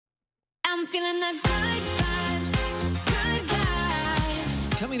I'm feeling the good vibes, good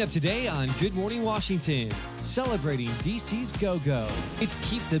vibes. Coming up today on Good Morning Washington, celebrating DC's Go-Go. It's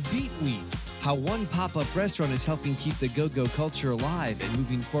Keep the Beat Week. How one pop-up restaurant is helping keep the go-go culture alive and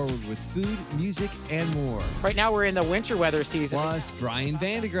moving forward with food, music, and more. Right now we're in the winter weather season. Plus, Brian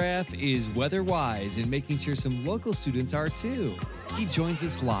Vandegraff is weather-wise and making sure some local students are too. He joins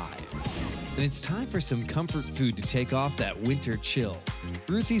us live. And it's time for some comfort food to take off that winter chill.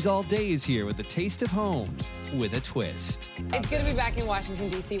 Ruthie's All Day is here with a taste of home with a twist. It's good to be back in Washington,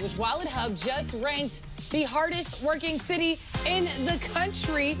 D.C., which Wallet Hub just ranked the hardest working city in the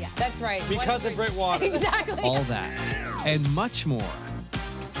country. Yeah. That's right. Because of Britt Waters. Exactly. All that and much more.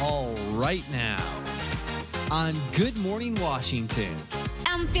 All right now on Good Morning Washington.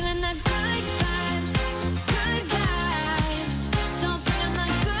 I'm feeling the good vibes, good vibes. So bring on the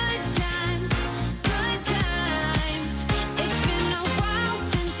good times, good times. It's been a while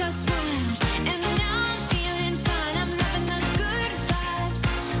since I smiled, and now I'm feeling fine. I'm loving the good vibes,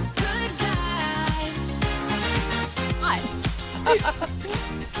 good vibes.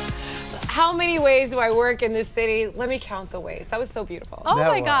 How many ways do I work in this city? Let me count the ways. That was so beautiful. Oh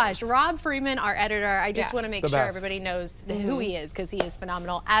my gosh, Rob Freeman, our editor. I just Yeah. want to make The sure best. everybody knows who he is, because he is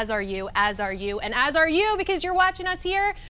phenomenal, as are you, and as are you, because you're watching us here